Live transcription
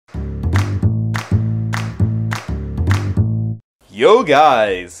Yo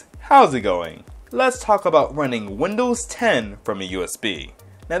guys, how's it going? Let's talk about running Windows 10 from a USB.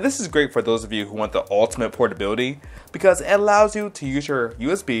 Now this is great for those of you who want the ultimate portability because it allows you to use your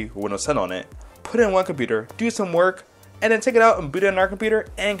USB with Windows 10 on it, put it in one computer, do some work, and then take it out and boot it in our computer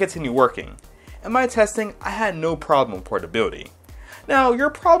and continue working. In my testing, I had no problem with portability. Now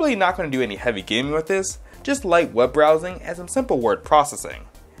you're probably not going to do any heavy gaming with this, just light web browsing and some simple word processing.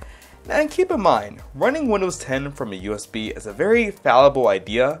 And keep in mind, running Windows 10 from a USB is a very fallible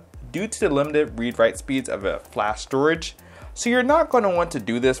idea due to the limited read-write speeds of a flash storage, so you're not going to want to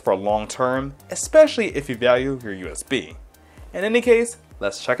do this for long term, especially if you value your USB. In any case,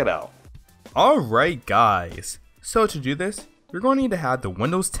 let's check it out. Alright guys, so to do this, you're going to need to have the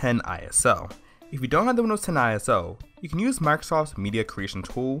Windows 10 ISO. If you don't have the Windows 10 ISO, you can use Microsoft's media creation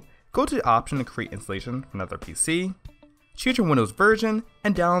tool, go to the option to create installation for another PC, choose your Windows version,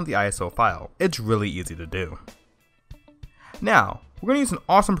 and download the ISO file. It's really easy to do. Now, we're going to use an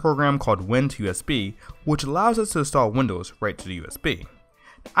awesome program called Win2USB, which allows us to install Windows right to the USB.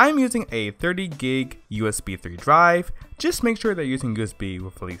 I'm using a 30 gig USB 3 drive. Just make sure that you're using USB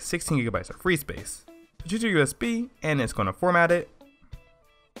with at least 16 gigabytes of free space. So choose your USB, and it's going to format it.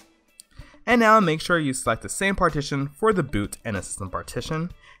 And now make sure you select the same partition for the boot and the system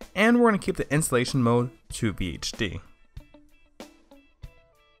partition, and we're going to keep the installation mode to VHD.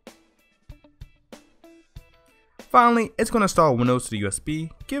 Finally, it's going to install Windows to the USB,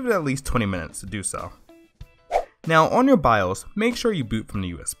 give it at least 20 minutes to do so. Now on your BIOS, make sure you boot from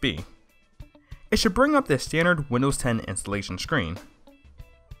the USB. It should bring up the standard Windows 10 installation screen.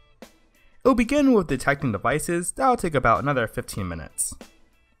 It'll begin with detecting devices, that'll take about another 15 minutes.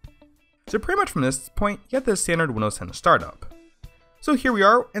 So pretty much from this point, you have the standard Windows 10 startup. So here we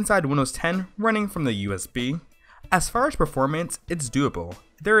are inside Windows 10 running from the USB. As far as performance, it's doable.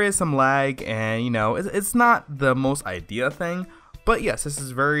 There is some lag and it's not the most ideal thing, but yes, this is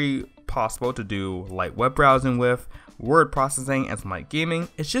very possible to do light web browsing with, word processing, and some light gaming.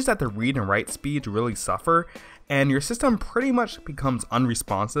 It's just that the read and write speeds really suffer and your system pretty much becomes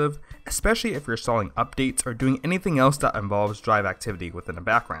unresponsive, especially if you're installing updates or doing anything else that involves drive activity within the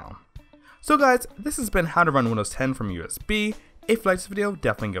background. So guys, this has been how to run Windows 10 from USB. If you liked this video,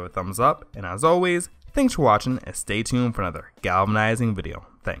 definitely give it a thumbs up, and as always, thanks for watching and stay tuned for another galvanizing video.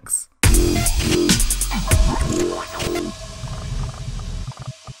 Thanks.